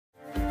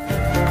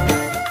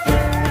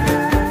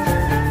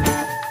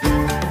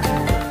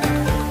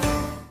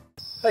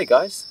Hey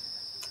guys,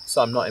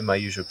 so I'm not in my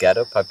usual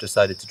getup. I've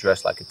decided to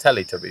dress like a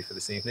Teletubby for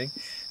this evening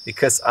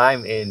because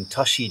I'm in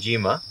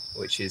Toshijima,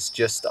 which is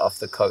just off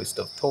the coast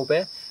of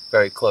Tobe,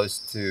 very close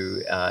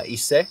to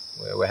Ise,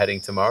 where we're heading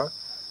tomorrow.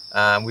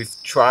 We've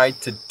tried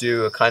to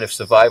do a kind of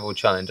survival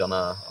challenge on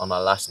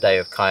our last day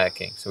of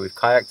kayaking. So we've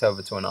kayaked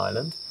over to an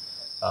island.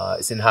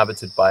 It's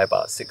inhabited by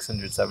about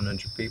 600,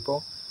 700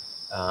 people.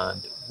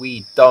 And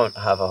we don't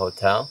have a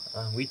hotel,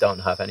 we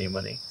don't have any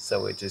money,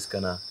 so we're just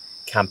gonna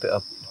camp it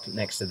up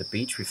next to the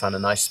beach. We found a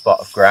nice spot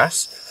of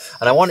grass,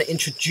 and I want to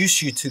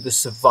introduce you to the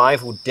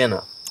survival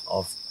dinner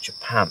of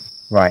Japan.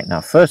 Right,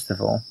 now first of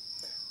all,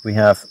 we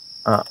have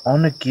our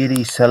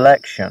Onigiri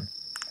selection.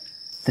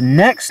 The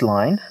next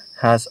line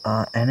has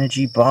our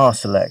energy bar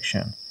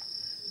selection.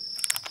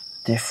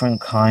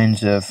 Different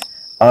kinds of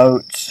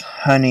oats,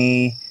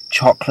 honey,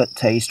 chocolate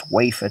taste,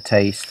 wafer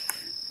taste.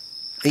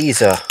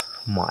 These are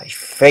my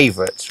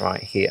favorites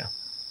right here.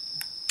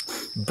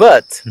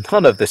 But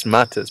none of this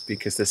matters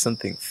because there's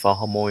something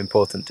far more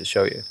important to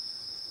show you.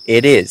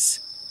 It is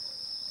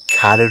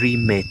Calorie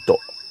Mate.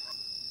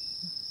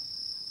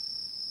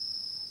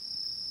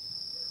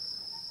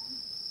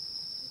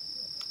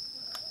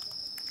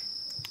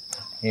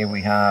 Here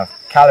we have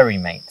Calorie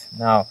Mate.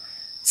 Now,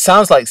 it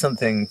sounds like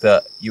something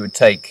that you would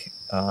take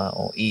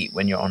or eat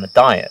when you're on a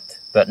diet,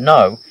 but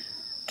no.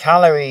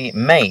 Calorie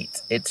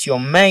Mate, it's your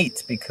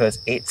mate because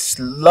it's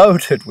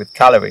loaded with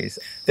calories.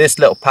 This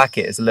little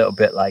packet is a little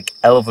bit like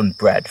elven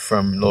bread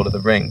from Lord of the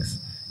Rings.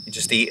 You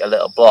just eat a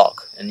little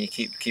block and you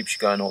keeps you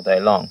going all day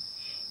long.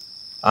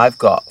 I've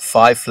got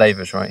 5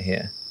 flavors right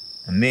here,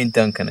 and me and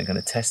Duncan are going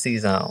to test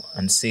these out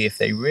and see if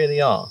they really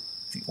are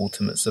the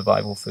ultimate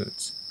survival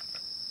foods.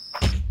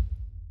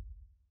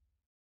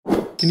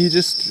 Can you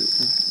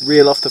just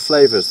reel off the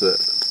flavors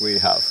that we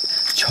have?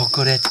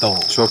 Chocolate.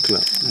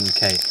 Chocolate.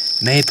 Okay.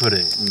 Maple.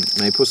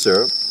 Maple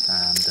syrup.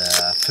 And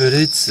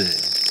fruits.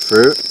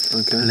 Fruit.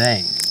 Okay.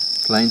 Plain.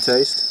 Plain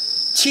taste.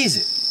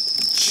 Cheese.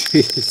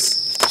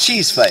 Cheese.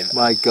 Cheese flavor.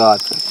 My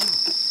God.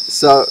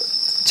 So,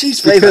 cheese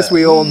flavor. Because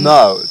we all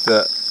know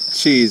that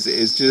cheese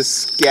is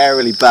just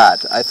scarily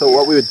bad, I thought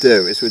what we would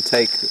do is we'd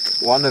take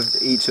one of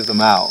each of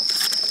them out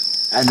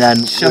and then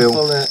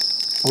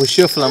we'll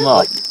shuffle them up.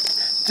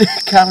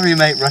 Like Calorie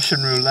Mate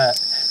Russian roulette.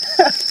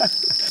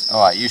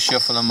 Alright, you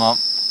shuffle them up.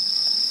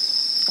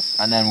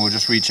 And then we'll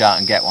just reach out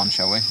and get one,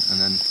 shall we? And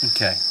then.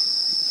 Okay.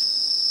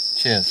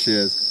 Cheers.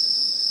 Cheers.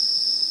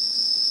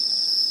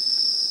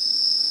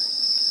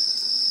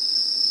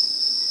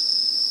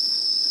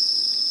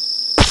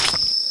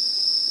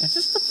 Is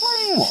this the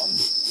plain one?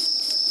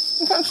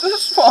 What's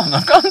this one?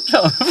 I can't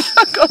tell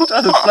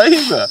the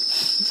flavour.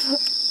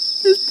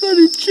 It's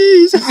bloody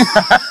cheese.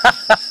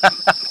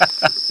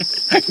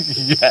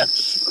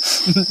 Yes.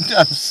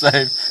 I'm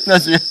safe.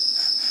 That's it.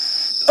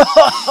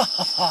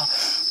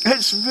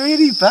 It's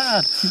really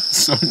bad.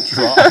 So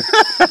dry.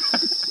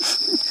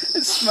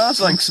 It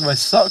smells like my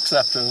socks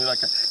after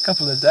like a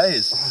couple of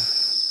days.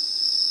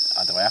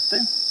 Do I have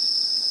to?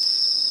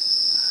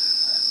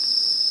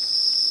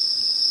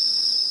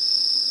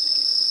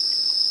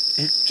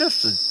 It's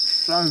just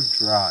so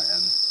dry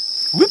and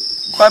whoop.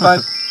 Bye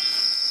bye.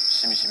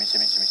 Shimmy, shimmy,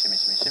 shimmy, shimmy, shimmy,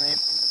 shimmy, shimmy.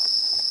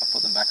 I'll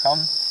put them back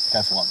on.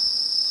 Go for one.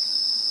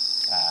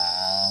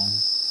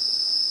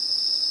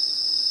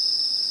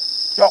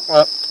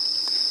 Chocolate.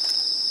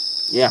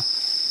 Yeah.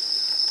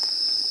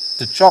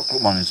 The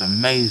chocolate one is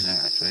amazing,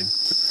 actually.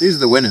 These are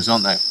the winners,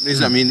 aren't they?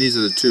 These, I mean, these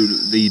are the 2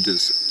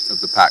 leaders of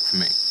the pack for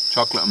me.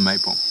 Chocolate and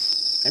maple.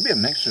 Maybe a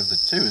mixture of the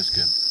 2 is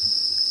good.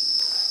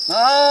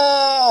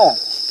 Oh!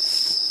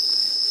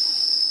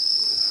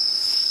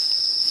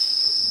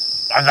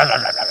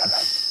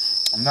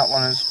 And that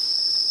one is...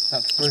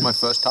 That's fruit. It's my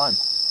first time.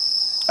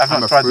 I've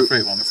not tried the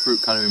fruit one. A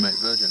fruit Calorie Mate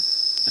virgin.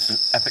 It's an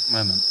epic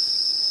moment.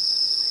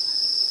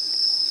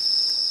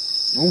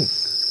 Ooh.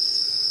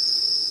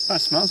 That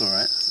smells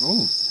alright.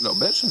 Ooh, little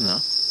bits in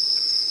there.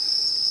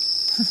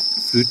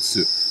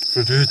 Fruitsu.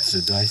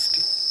 Fruitsu,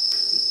 daisuki.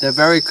 They're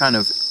very kind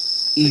of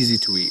easy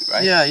to eat,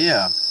 right? Yeah,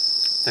 yeah.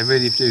 They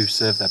really do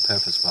serve their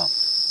purpose well.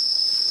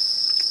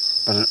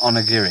 But an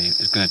onigiri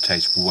is going to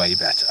taste way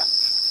better.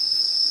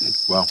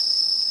 Well,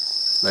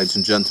 ladies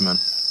and gentlemen,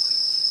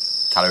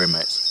 Calorie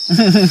Mates.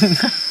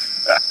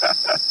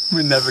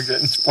 We're never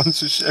getting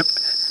sponsorship.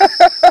 I'm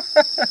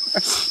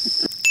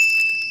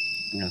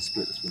going to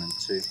split this one in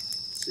 2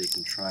 so you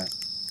can try it.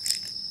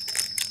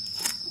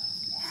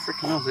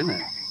 Freaking hell's in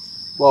it?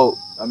 Well,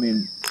 I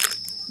mean,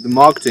 the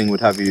marketing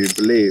would have you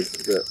believe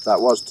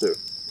that was 2.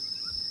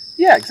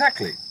 Yeah,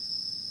 exactly.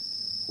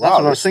 Wow, that's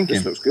what I was thinking.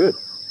 This looks good.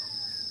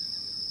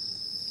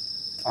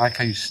 I like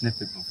how you snip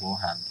it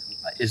beforehand.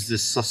 Like, is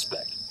this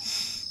suspect?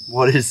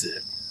 What is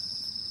it?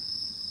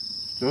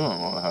 Still don't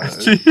know how it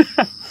is.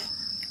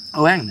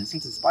 Oh, hang on, it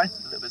seems a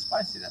little bit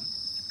spicy then.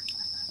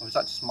 Or is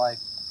that just my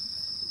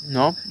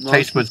No.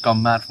 taste buds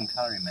gone mad from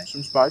Calorie Mate?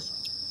 Some spice.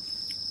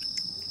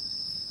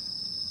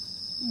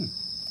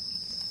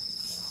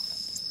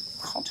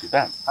 Not too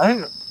bad. I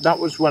think that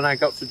was when I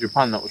got to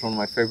Japan. That was one of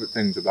my favourite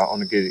things about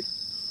onigiri.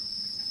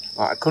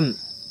 Like, I couldn't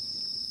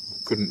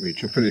couldn't read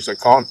Japanese. I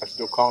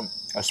still can't.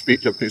 I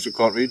speak Japanese, I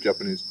can't read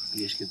Japanese.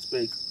 You just can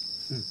speak.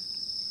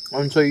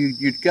 And so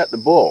you'd get the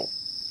ball.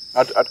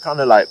 I'd kind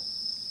of like,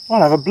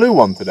 well, I have a blue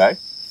one today.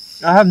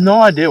 I have no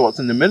idea what's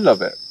in the middle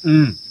of it.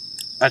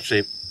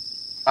 Actually,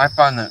 I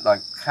find that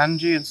like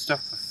kanji and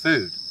stuff for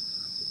food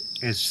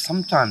is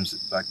sometimes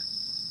like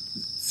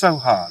so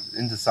hard,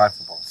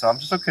 indecipherable. So I'm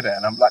just looking at it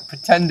and I'm like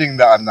pretending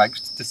that I'm like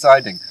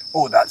deciding,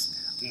 oh,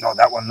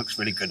 that one looks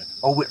really good.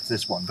 Oh, which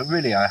this one? But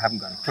really, I haven't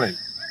got a clue.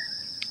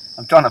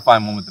 I'm trying to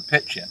find one with the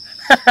picture.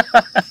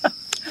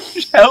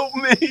 Just help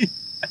me.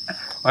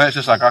 Well, it's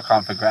just like I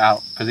can't figure it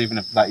out because even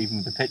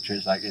with the picture,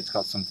 it's like it's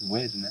got something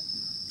weird in it.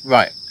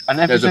 Right. And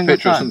every There's a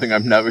picture time, of something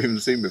I've never even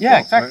seen before. Yeah,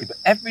 exactly. Right? But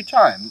every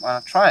time when I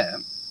try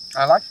it,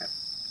 I like it.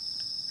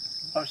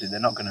 Obviously, they're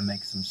not going to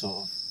make some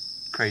sort of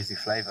crazy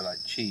flavour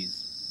like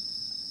cheese.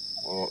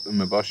 Or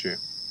umeboshi.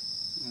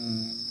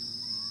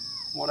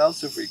 What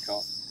else have we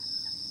got?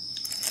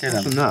 What's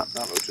in that?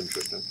 That looks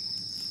interesting.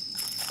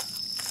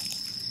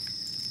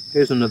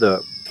 Here's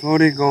another.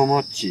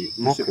 Torigomochi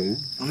moku.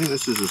 I think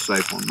this is a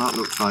safe one. That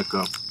looks like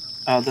a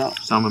That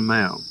salmon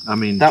mayo. I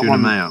mean, that tuna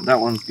one, mayo. That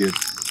one's good.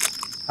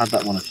 Had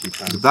that one a few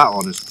times. That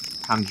one is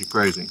kanji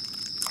crazy.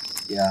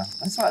 Yeah,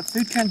 that's like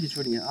food kanji is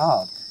really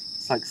hard.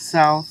 It's like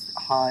south,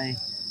 high,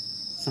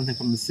 something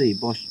from the sea.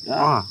 Bosh.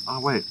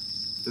 Wait.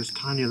 There's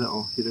tiny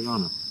little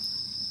hiragana.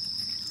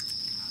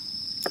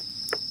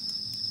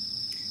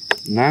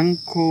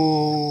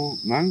 Nanko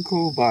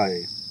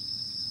bai.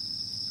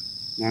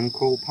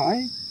 Nanko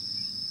pai?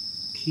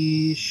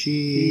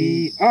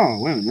 Kishi. Oh,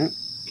 wait a minute.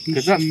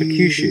 Because that's for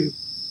Kyushu.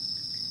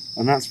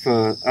 And that's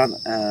for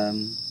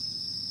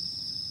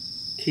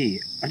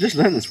Ki. I just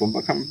learned this one, but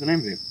I can't remember the name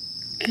of it.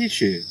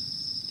 Kyushu.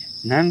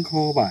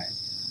 Nanko bai.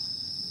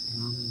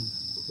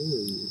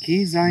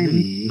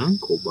 Kizaimi.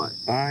 Nanko bai.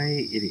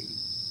 Bai iri.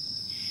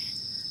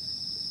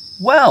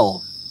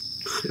 Well.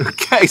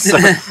 Okay, so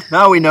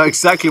now we know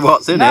exactly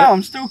what's in it. Now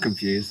I'm still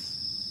confused.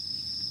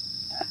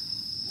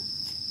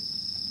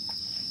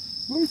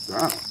 What is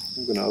that?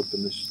 I'm going to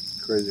open this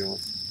crazy one.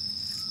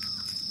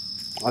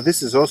 Oh,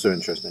 this is also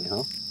interesting,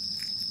 huh?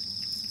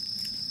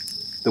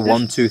 The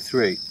 1, 2,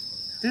 3.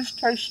 This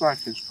tastes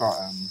like it's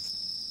got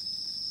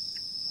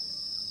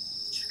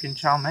chicken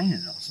chow mein in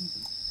it or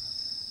something.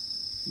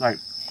 Like,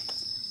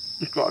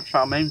 it's got a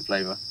chow mein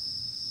flavour.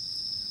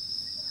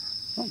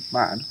 Not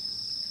bad.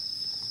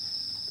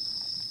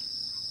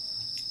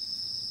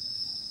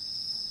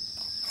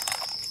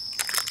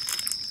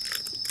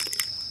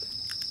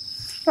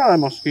 Hello,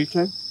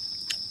 mosquito.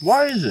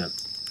 Why is it?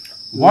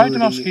 Why do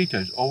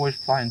mosquitoes always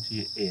fly into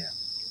your ear?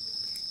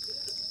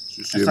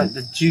 It's like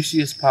the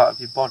juiciest part of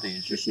your body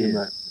is your ear.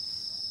 Mate.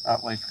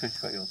 That way, Chris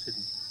got yours,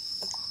 didn't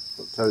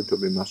he?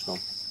 Teletubby mask on.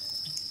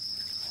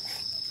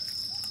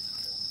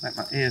 Like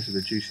my ears are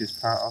the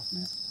juiciest part of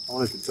me. I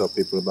wanted to tell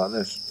people about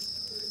this.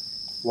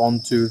 1,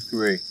 2,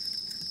 3.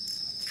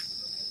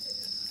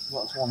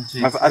 What's 1, 2,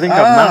 3? I think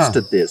I've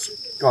mastered this.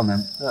 Go on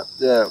then.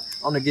 The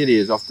onigiri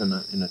is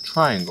often in a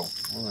triangle.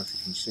 I don't know if you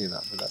can see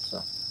that, but it's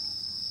a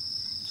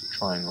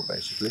triangle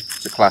basically.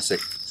 It's a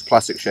classic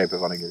shape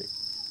of onigiri.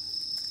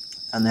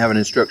 And they have an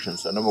instruction.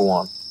 So number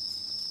 1,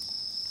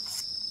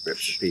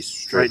 rips a piece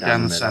straight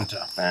down the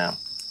centre. Bam.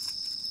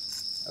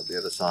 At the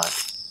other side.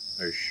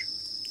 Oosh.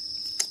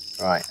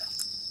 Right.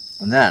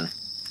 And then,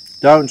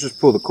 don't just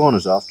pull the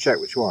corners off. Check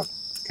which one.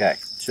 Okay.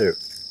 2.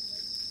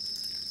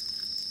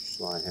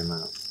 Slide him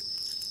out.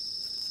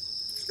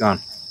 It's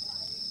gone.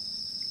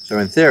 So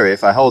in theory,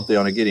 if I hold the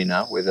onigiri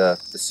now with the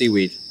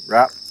seaweed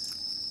wrap,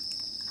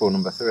 pull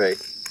number 3.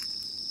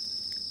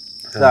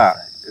 Perfect.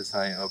 That is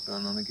how you open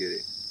an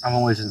onigiri. I'm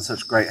always in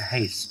such great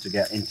haste to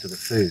get into the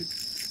food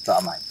that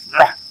I'm like,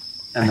 rah!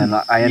 And then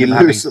I end up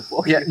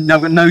having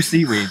I've got no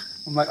seaweed.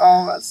 I'm like,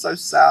 oh, that's so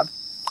sad.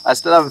 I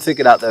still haven't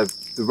figured out the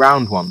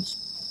round ones.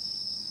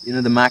 You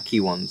know, the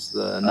maki ones,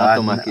 the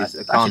natto makis.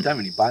 I actually don't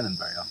really buy them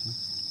very often.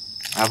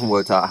 I haven't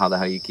worked out how the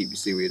hell you keep your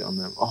seaweed on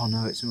them. Oh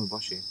no, it's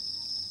umeboshi.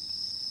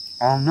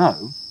 Oh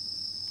no.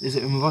 Is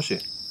it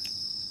umeboshi?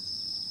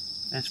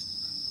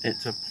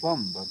 It's a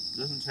plum, but it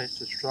doesn't taste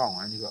so strong.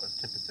 I only got a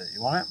tip of it.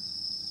 You want it?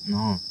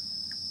 No.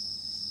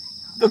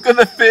 Look at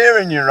the fear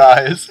in your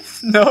eyes.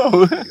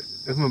 No.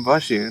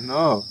 Umeboshi,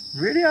 no.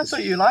 Really? I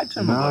thought you liked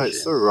umeboshi. No,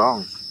 it's so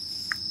wrong.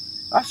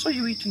 I saw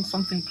you eating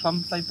something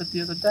plum flavoured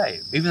the other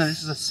day, even though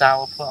this is a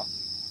sour plum.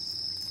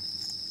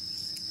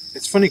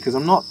 It's funny because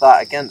I'm not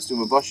that against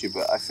umeboshi,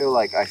 but I feel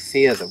like I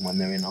fear them when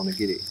they're in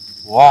onigiri.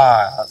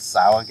 Wow, that's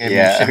sour. Gave me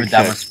a shiver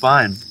down my okay.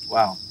 spine.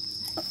 Wow.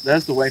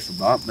 There's the wafer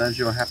bar. There's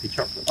your happy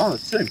chocolate. Oh,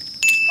 there's 2.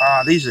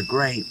 Ah, these are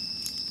great.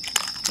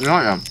 You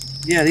like them?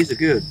 Yeah, these are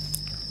good.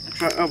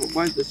 But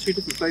why, there's 2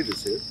 different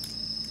flavours here.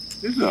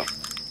 Is there?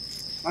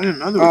 I didn't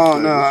know there was Oh,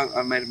 no,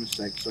 I made a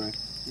mistake, sorry.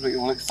 I'm looking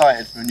all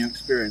excited for a new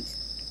experience.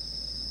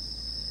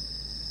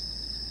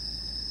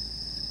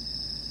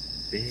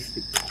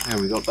 Yeah,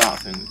 we got that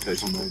thing that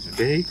tastes amazing.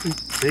 Baked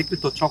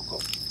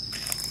chocolate.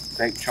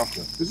 Baked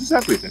chocolate. This is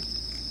everything.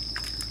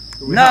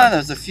 No,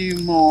 there's a few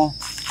more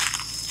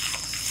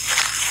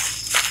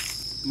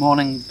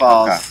morning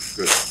bars.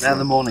 Okay, good. They're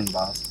the morning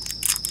bars.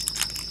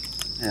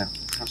 Yeah,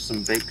 have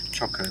some baked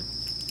choco.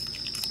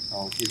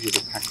 I'll give you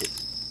the packet.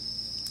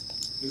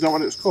 Is that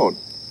what it's called?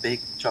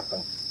 Baked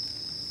choco.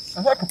 It's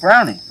like a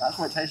brownie. That's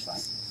what it tastes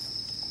like.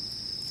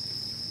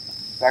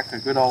 Like a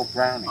good old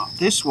brownie.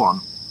 This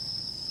one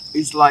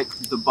is like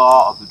the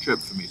bar of the trip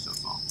for me so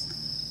far.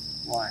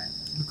 Why?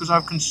 Because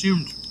I've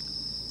consumed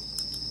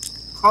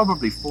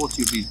probably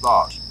 40 of these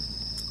bars.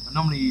 I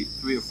normally eat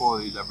 3 or 4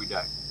 of these every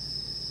day.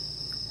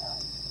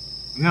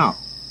 Yeah.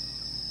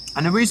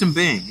 And the reason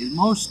being is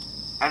most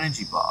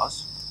energy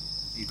bars,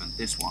 even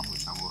this one,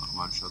 which I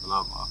won't show the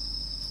logo of,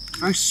 it's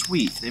very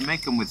sweet. They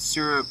make them with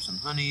syrups and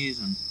honeys,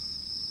 and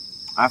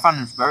I find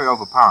them very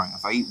overpowering.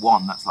 If I eat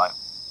one, that's like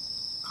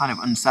kind of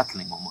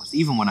unsettling almost.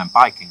 Even when I'm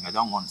biking, I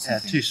don't want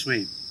something... Yeah, too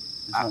sweet.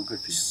 It's not good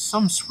for you.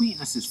 Some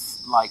sweetness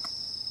is like,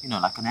 you know,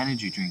 like an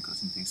energy drink or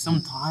something.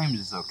 Sometimes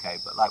it's okay,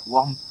 but like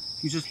one,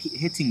 you're just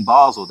hitting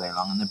bars all day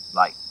long and they're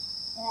like,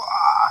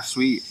 wow,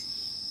 sweet.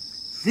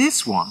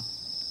 This one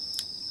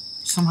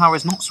somehow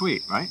is not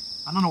sweet, right?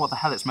 I don't know what the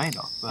hell it's made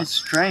of. But It's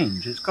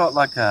strange. It's got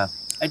like a...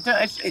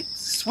 It's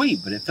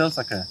sweet, but it feels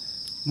like a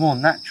more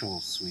natural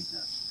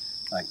sweetness.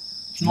 Like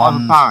it's not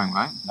overpowering,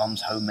 right?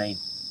 Mum's homemade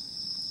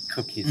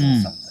cookies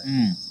or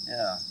something.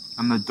 Yeah.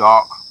 And the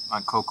dark,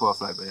 like cocoa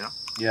flavour, yeah?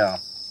 Yeah.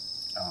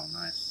 Oh,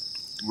 nice.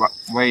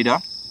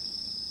 Wader,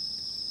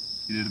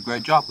 you did a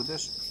great job with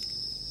this.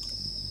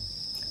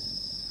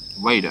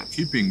 Wader,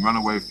 keeping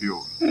runaway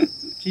fuel.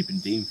 Keeping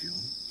Dean fuel.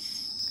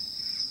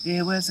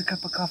 Yeah, where's the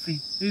cup of coffee?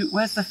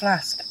 Where's the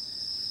flask?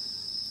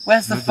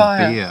 Where's the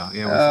fire? The beer?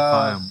 Yeah, where's the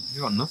fire?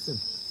 You got nothing.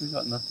 We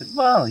got nothing.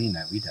 Well, you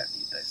know, we don't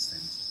need those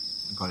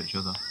things. We got each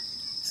other.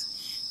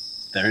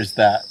 There is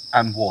that,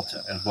 and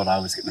water, is what I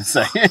was going to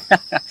say.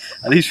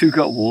 At least we've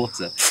got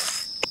water.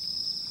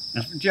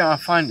 Yeah, I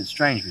find it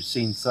strange. We've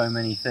seen so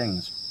many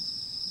things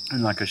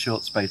in like a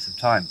short space of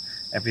time.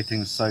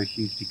 Everything's so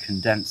hugely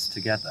condensed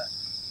together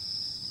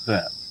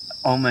that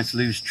I almost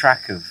lose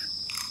track of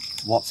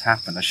what's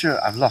happened.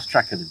 I've lost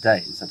track of the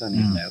days. I don't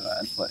even know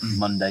what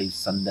Monday,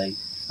 Sunday.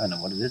 I don't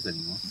know what it is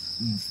anymore.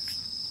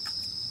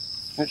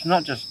 It's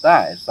not just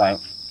that. It's like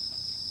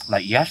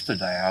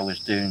yesterday I was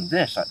doing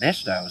this. Like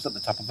yesterday I was at the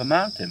top of a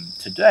mountain.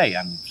 Today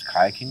I'm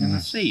kayaking in the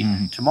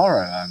sea.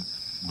 Tomorrow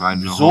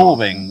I'm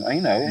absorbing,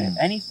 you know,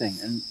 anything,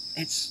 and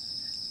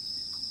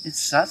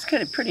that's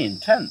getting pretty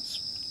intense.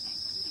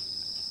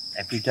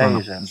 Every day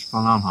is it's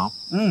fun on, huh?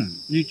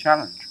 New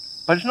challenge,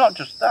 but it's not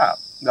just that.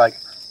 Like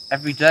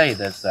every day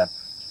there's the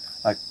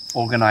like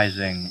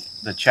organising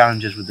the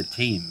challenges with the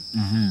team.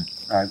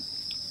 Right.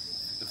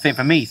 I think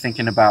for me,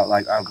 thinking about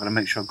like I've got to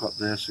make sure I've got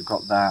this, I've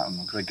got that, and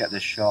I'm going to get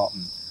this shot,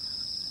 and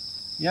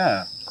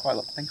yeah, quite a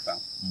lot to think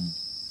about.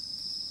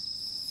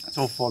 It's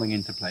all falling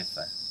into place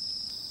there.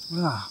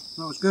 Yeah,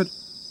 that was good.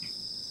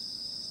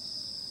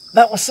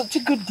 That was such a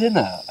good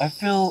dinner. I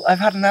feel I've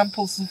had an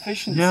ample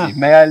sufficiency. Yeah.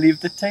 May I leave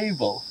the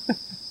table?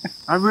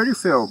 I really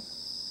feel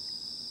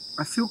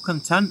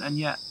content, and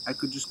yet I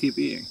could just keep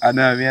eating. I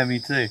know, yeah, me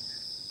too.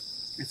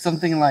 It's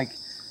something like,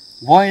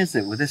 why is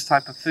it with this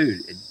type of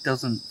food, it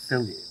doesn't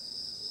fill you?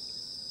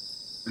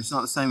 It's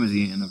not the same as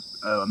eating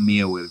a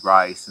meal with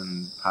rice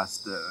and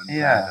pasta. And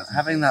yeah,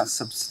 having that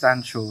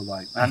substantial,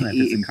 like, I don't know if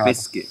it's eating a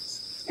biscuits.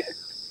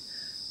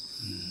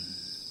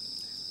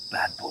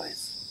 Bad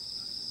boys.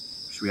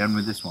 Should we end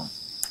with this one?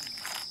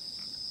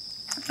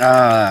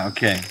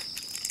 Okay.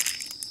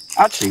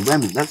 Actually, wait a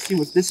minute. Let's see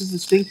what this is. The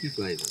stinky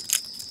flavour.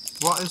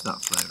 What is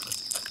that flavour?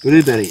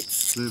 Blueberry.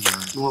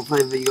 Blueberry. What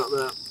flavour you got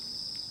there?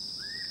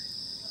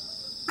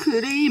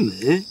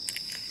 Creamy.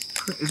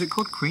 Is it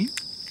called cream?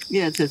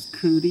 Yeah, it says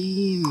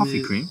cream.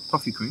 Coffee cream.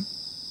 Coffee cream.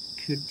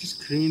 Could just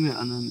cream it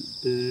and then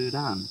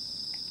burn.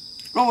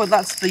 Oh, well,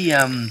 that's the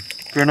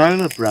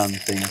granola brand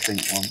thing, I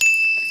think, one.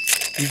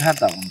 You've had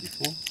that one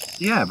before.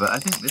 Yeah, but I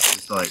think this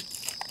is like...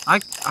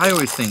 I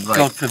always think like...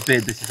 God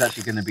forbid this is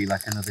actually going to be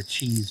like another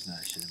cheese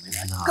version.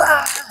 Like,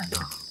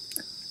 no.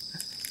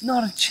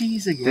 Not a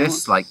cheese again.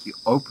 This, like, you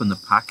open the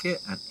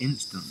packet and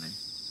instantly...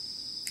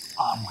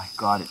 Oh my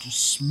god, it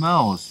just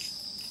smells...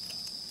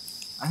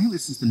 I think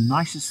this is the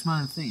nicest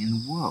smelling thing in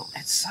the world.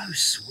 It's so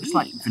sweet. It's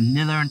like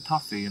vanilla and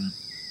toffee, and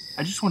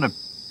I just want to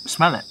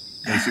smell it,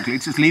 basically.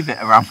 Just leave it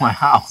around my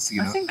house,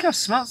 you know. I think I've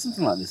smelled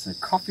something like this in a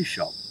coffee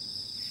shop.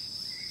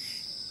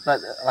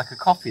 Like a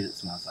coffee that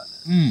smells like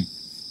this.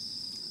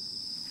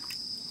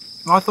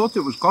 Well, I thought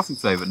it was coffee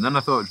flavoured, and then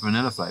I thought it was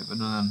vanilla flavoured, and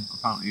then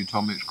apparently you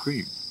told me it's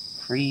cream.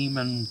 Cream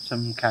and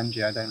some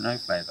kanji, I don't know,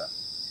 flavour.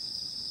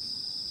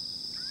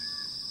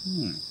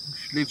 You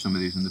should leave some of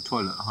these in the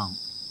toilet at home.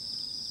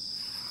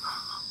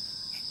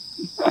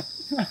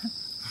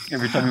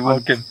 Every time you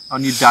walk in.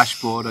 On your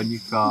dashboard, on your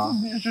car.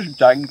 It's just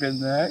dangling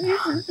there.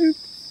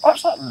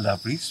 What's that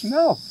lovely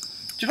smell?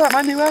 Do you like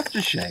my new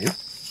aftershave?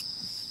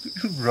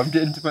 Rubbed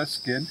it into my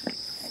skin.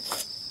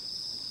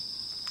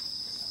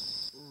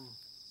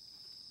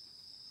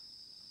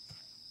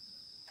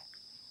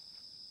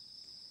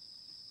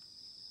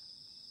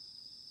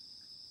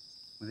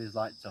 With his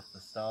lights off,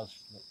 the stars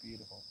look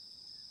beautiful.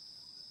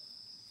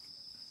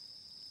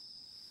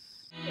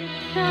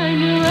 It's time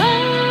to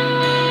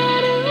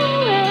run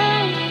away.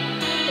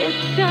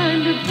 It's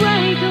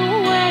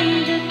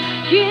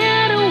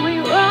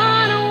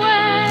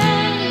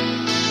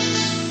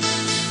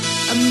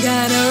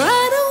Run away.